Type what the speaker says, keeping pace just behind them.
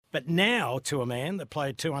but now to a man that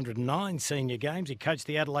played 209 senior games. He coached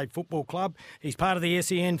the Adelaide Football Club. He's part of the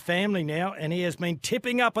SEN family now, and he has been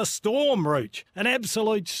tipping up a storm, Rooch, an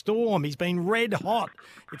absolute storm. He's been red hot.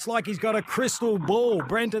 It's like he's got a crystal ball.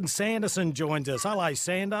 BRENTON Sanderson joins us. Hello,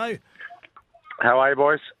 Sando. How are you,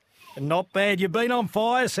 boys? Not bad. You've been on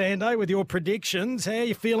fire, Sando, with your predictions. How are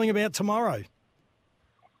you feeling about tomorrow?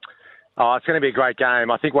 Oh, it's going to be a great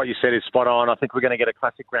game. I think what you said is spot on. I think we're going to get a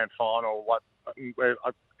classic grand final.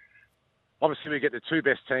 Obviously, we get the two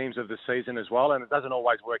best teams of the season as well, and it doesn't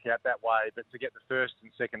always work out that way. But to get the first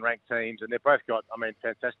and second ranked teams, and they've both got,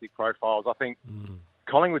 fantastic profiles. I think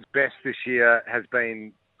Collingwood's best this year has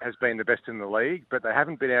been the best in the league, but they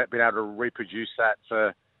haven't been able to reproduce that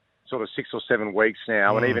for sort of 6 or 7 weeks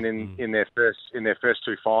now. And even in their first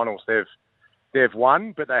two finals, they've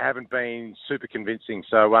won, but they haven't been super convincing.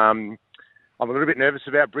 So I'm a little bit nervous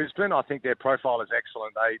about Brisbane. I think their profile is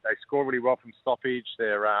excellent. They score really well from stoppage.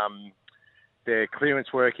 Their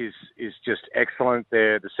clearance work is just excellent.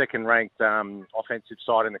 They're the second-ranked offensive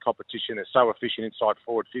side in the competition. They're so efficient inside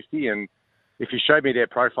forward 50. And if you showed me their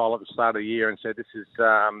profile at the start of the year and said this is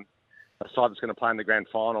a side that's going to play in the grand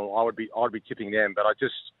final, I'd be tipping them. But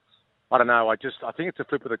I don't know. I think it's a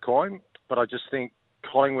flip of the coin. But I just think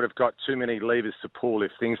Collingwood have got too many levers to pull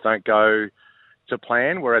if things don't go to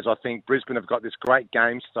plan. Whereas I think Brisbane have got this great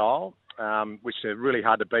game style, which are really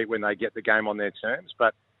hard to beat when they get the game on their terms.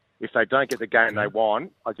 But if they don't get the game they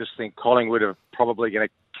want, I just think Collingwood are probably going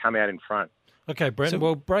to come out in front. Okay, Brenton,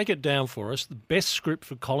 well, break it down for us. The best script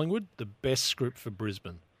for Collingwood, the best script for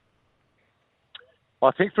Brisbane.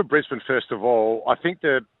 I think for Brisbane, first of all, I think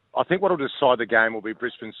what will decide the game will be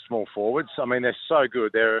Brisbane's small forwards. I mean, they're so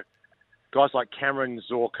good. They're guys like Cameron,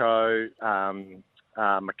 Zorko,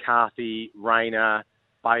 McCarthy, Rayner,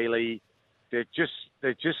 Bailey. They're just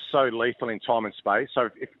so lethal in time and space. So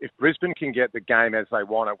if Brisbane can get the game as they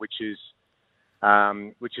want it, which is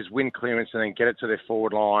win clearance and then get it to their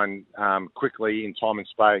forward line quickly in time and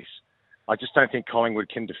space, I just don't think Collingwood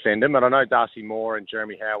can defend them. And I know Darcy Moore and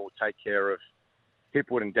Jeremy Howe will take care of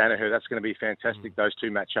Hipwood and Danaher. That's going to be fantastic, those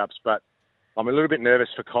two matchups. But I'm a little bit nervous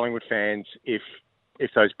for Collingwood fans if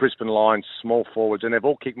those Brisbane lines, small forwards, and they've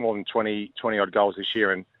all kicked more than 20-odd goals this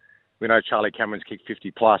year, and we know Charlie Cameron's kicked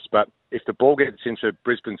 50-plus, but if the ball gets into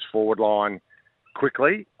Brisbane's forward line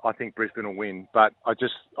quickly, I think Brisbane will win. But I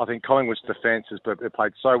think Collingwood's defence has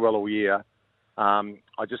played so well all year.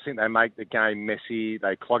 I just think they make the game messy.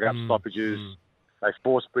 They clog up stoppages. They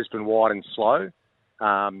force Brisbane wide and slow.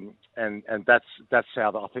 And that's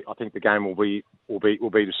how I think the game will be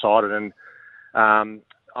decided. And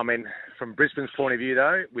from Brisbane's point of view,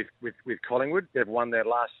 though, with Collingwood, they've won their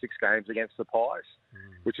last 6 games against the Pies,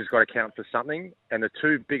 which has got to count for something. And the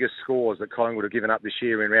two biggest scores that Collingwood have given up this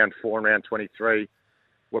year in round 4 and round 23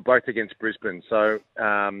 were both against Brisbane. So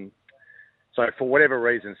for whatever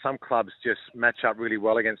reason, some clubs just match up really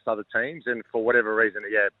well against other teams, and for whatever reason,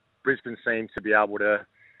 Brisbane seems to be able to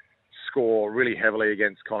score really heavily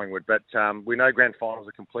against Collingwood. But we know grand finals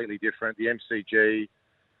are completely different. The MCG.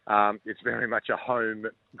 It's very much a home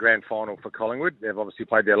grand final for Collingwood. They've obviously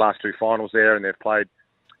played their last 2 finals there, and they've played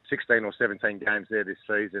 16 or 17 games there this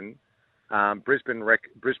season. Brisbane's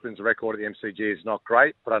record at the MCG is not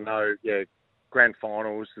great, but I know, grand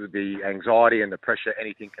finals, the anxiety and the pressure,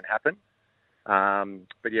 anything can happen. I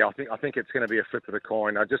think it's going to be a flip of the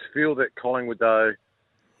coin. I just feel that Collingwood, though,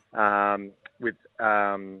 with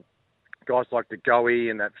guys like De Goey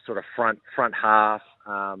and that sort of front half.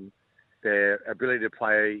 Their ability to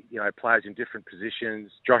play, players in different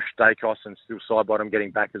positions. Josh Dacos and still side bottom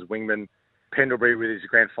getting back as wingman. Pendlebury with his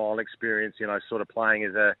grand final experience, sort of playing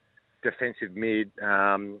as a defensive mid.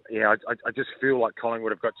 I just feel like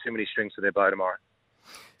Collingwood have got too many strings to their bow tomorrow.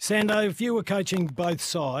 Sando, if you were coaching both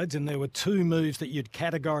sides and there were 2 moves that you'd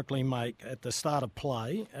categorically make at the start of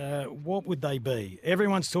play, what would they be?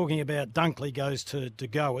 Everyone's talking about Dunkley goes to De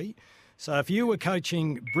Goey. So if you were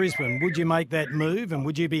coaching Brisbane, would you make that move, and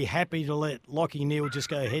would you be happy to let Lachie Neale just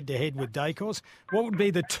go head-to-head with Dacos? What would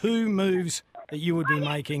be the 2 moves that you would be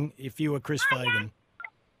making if you were Chris Fagan?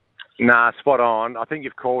 Nah, spot on. I think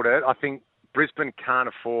you've called it. I think Brisbane can't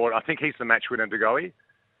afford... I think he's the match winner, De Goey,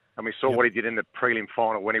 and we saw what he did in the prelim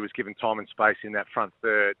final when he was given time and space in that front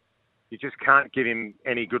third. You just can't give him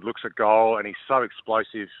any good looks at goal, and he's so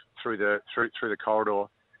explosive through the corridor.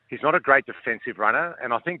 He's not a great defensive runner,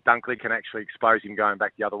 and I think Dunkley can actually expose him going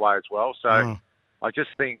back the other way as well. So I just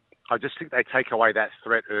think they take away that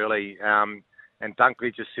threat early, and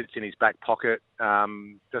Dunkley just sits in his back pocket,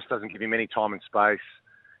 just doesn't give him any time and space,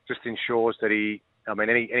 just ensures that any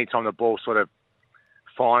time the ball sort of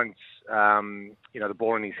finds the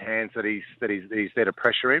ball in his hands, that he's there to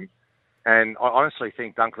pressure him. And I honestly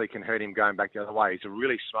think Dunkley can hurt him going back the other way. He's a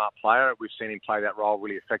really smart player. We've seen him play that role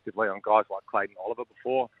really effectively on guys like Clayton Oliver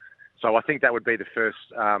before. So I think that would be the first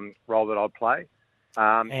role that I'd play.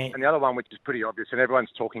 And the other one, which is pretty obvious, and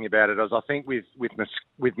everyone's talking about it, is I think with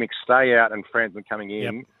McStay out and Frampton coming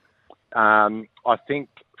in, I think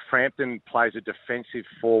Frampton plays a defensive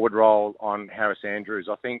forward role on Harris Andrews.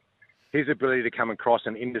 I think his ability to come across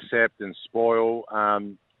and intercept and spoil,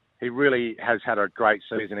 he really has had a great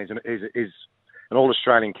season. He's an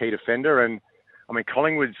All-Australian key defender. And, I mean,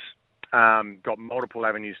 Collingwood's got multiple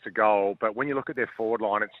avenues to goal, but when you look at their forward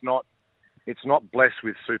line, it's not blessed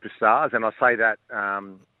with superstars. And I say that, I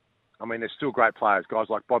mean, they're still great players, guys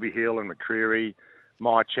like Bobby Hill and McCreery,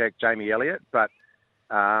 Mychek, Jamie Elliott. But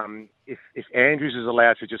if Andrews is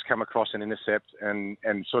allowed to just come across and intercept and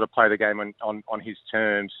sort of play the game on his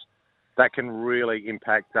terms, that can really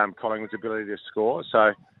impact Collingwood's ability to score.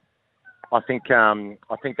 So I think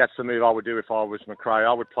that's the move I would do if I was McRae.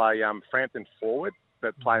 I would play Frampton forward,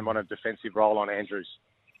 but play him on a defensive role on Andrews.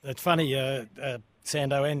 It's funny,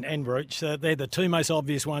 Sando and Rooch, they're the two most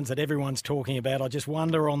obvious ones that everyone's talking about. I just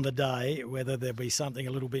wonder on the day whether there'll be something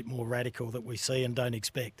a little bit more radical that we see and don't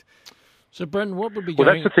expect. So, Brenton, what would be going...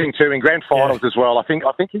 Well, that's the thing too, in grand finals as well. I think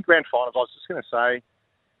in grand finals, I was just going to say,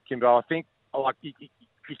 Kimbo, I think like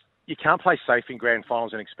you can't play safe in grand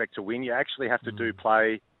finals and expect to win. You actually have to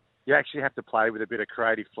You actually have to play with a bit of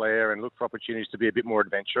creative flair and look for opportunities to be a bit more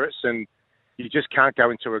adventurous. And you just can't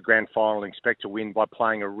go into a grand final and expect to win by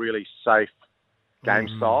playing a really safe game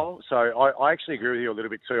style. So I actually agree with you a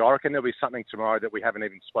little bit too. I reckon there'll be something tomorrow that we haven't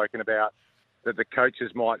even spoken about, that the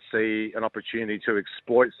coaches might see an opportunity to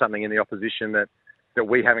exploit something in the opposition that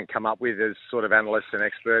we haven't come up with as sort of analysts and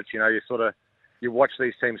experts. You know, you watch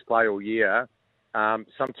these teams play all year.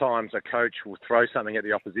 Sometimes a coach will throw something at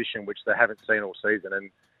the opposition which they haven't seen all season,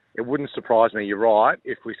 and it wouldn't surprise me, you're right,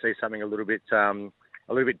 if we see something a little bit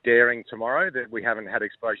daring tomorrow that we haven't had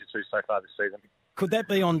exposure to so far this season. Could that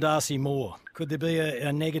be on Darcy Moore? Could there be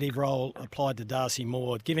a negative role applied to Darcy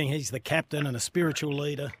Moore, given he's the captain and a spiritual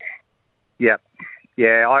leader? Yeah,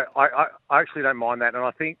 I actually don't mind that, and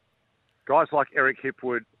I think guys like Eric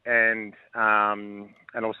Hipwood and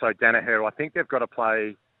also Danaher, I think they've got to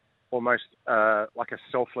play almost like a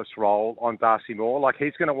selfless role on Darcy Moore. Like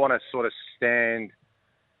he's going to want to sort of stand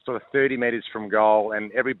sort of 30 metres from goal,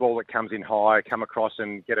 and every ball that comes in high, come across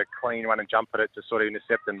and get a clean one and jump at it to sort of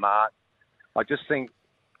intercept and mark. I just think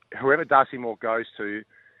whoever Darcy Moore goes to,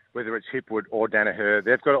 whether it's Hipwood or Danaher,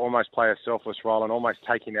 they've got to almost play a selfless role and almost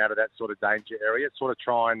take him out of that sort of danger area. Sort of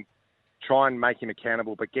try and make him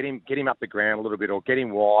accountable, but get him up the ground a little bit, or get him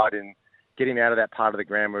wide and get him out of that part of the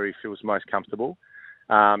ground where he feels most comfortable.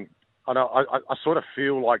 I sort of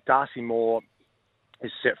feel like Darcy Moore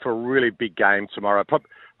is set for a really big game tomorrow.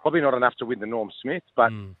 Probably not enough to win the Norm Smith,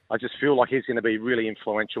 but I just feel like he's going to be really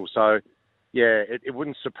influential. So, yeah, it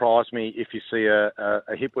wouldn't surprise me if you see a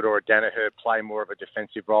Hipwood or a Danaher play more of a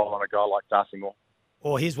defensive role on a guy like Darcy Moore.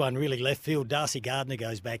 Or here's one really left field. Darcy Gardner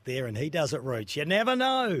goes back there and he does it, Rooch. You never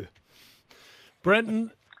know. Brenton,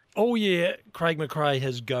 all year, Craig McRae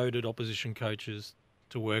has goaded opposition coaches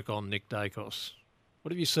to work on Nick Dacos.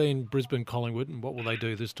 What have you seen Brisbane Collingwood, and what will they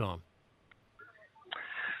do this time?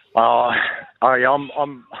 I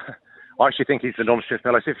actually think he's the Norm Smith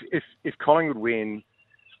medalist. If Collingwood win,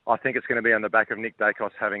 I think it's going to be on the back of Nick Dacos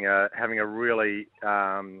having a really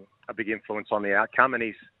a big influence on the outcome, and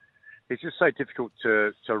he's just so difficult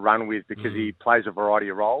to run with because he plays a variety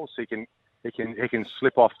of roles. He can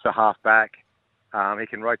slip off to half back. He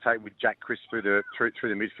can rotate with Jack Crisp through the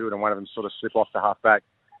midfield, and one of them sort of slip off to half back.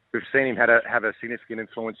 We've seen him have a significant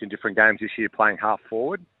influence in different games this year, playing half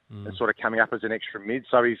forward and sort of coming up as an extra mid.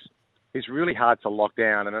 So he's really hard to lock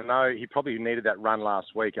down. And I know he probably needed that run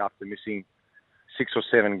last week after missing 6 or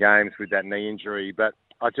 7 games with that knee injury. But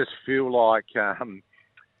I just feel like,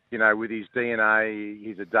 with his DNA,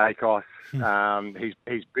 he's a Dacos.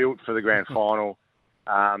 He's built for the grand final.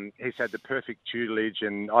 He's had the perfect tutelage.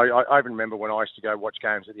 And I even remember when I used to go watch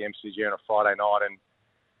games at the MCG on a Friday night, and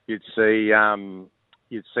you'd see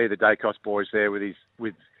the Dacos boys there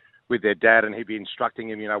with their dad, and he'd be instructing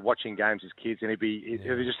him, watching games as kids, and he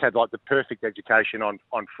just had like the perfect education on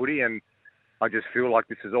footy. And I just feel like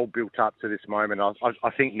this is all built up to this moment. I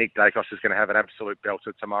think Nick Dacos is going to have an absolute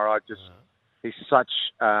belter tomorrow. He's such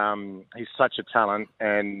a talent,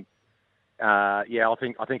 and I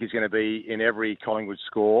think he's going to be in every Collingwood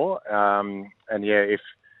score. If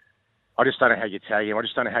I just don't know how you tag him, I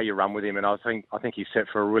just don't know how you run with him, and I think he's set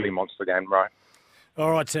for a really monster game, right?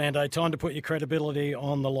 All right, Sando, time to put your credibility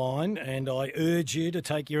on the line, and I urge you to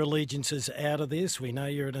take your allegiances out of this. We know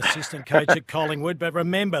you're an assistant coach at Collingwood, but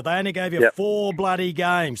remember, they only gave you 4 bloody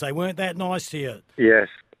games. They weren't that nice to you. Yes.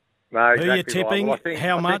 No, exactly. Who are you tipping, right. Well,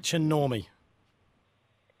 how much, and Normie?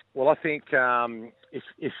 Well, I think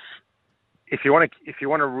if you want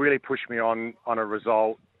to really push me on a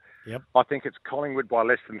result, I think it's Collingwood by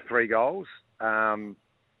less than 3 goals.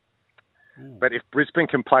 But if Brisbane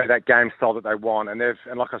can play that game style that they want, and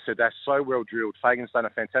like I said, they're so well drilled. Fagan's done a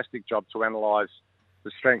fantastic job to analyse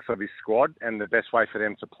the strengths of his squad and the best way for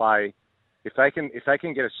them to play. If they can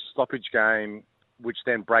get a stoppage game, which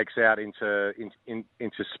then breaks out into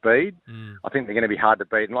speed, I think they're going to be hard to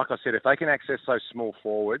beat. And like I said, if they can access those small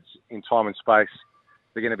forwards in time and space,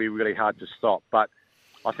 they're going to be really hard to stop. But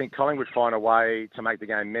I think Collingwood find a way to make the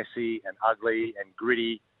game messy and ugly and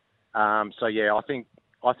gritty.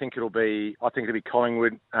 I think it'll be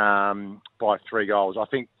Collingwood by 3 goals. I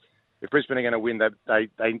think if Brisbane are going to win,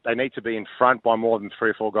 they need to be in front by more than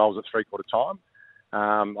 3 or 4 goals at 3/4 time.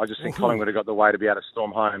 I just think Collingwood have got the way to be able to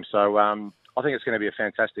storm home. So I think it's going to be a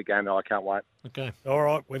fantastic game, though. I can't wait. Okay. All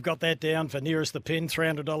right, we've got that down for nearest the pin,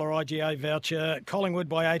 $300 IGA voucher. Collingwood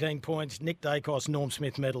by 18 points. Nick Dacos, Norm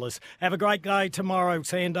Smith medalist. Have a great day tomorrow,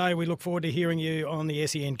 Sando. We look forward to hearing you on the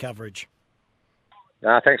SEN coverage.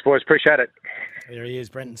 Thanks, boys. Appreciate it. There he is,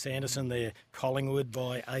 Brenton Sanderson there. Collingwood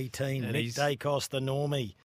by 18. Nick Dacos, the Normie.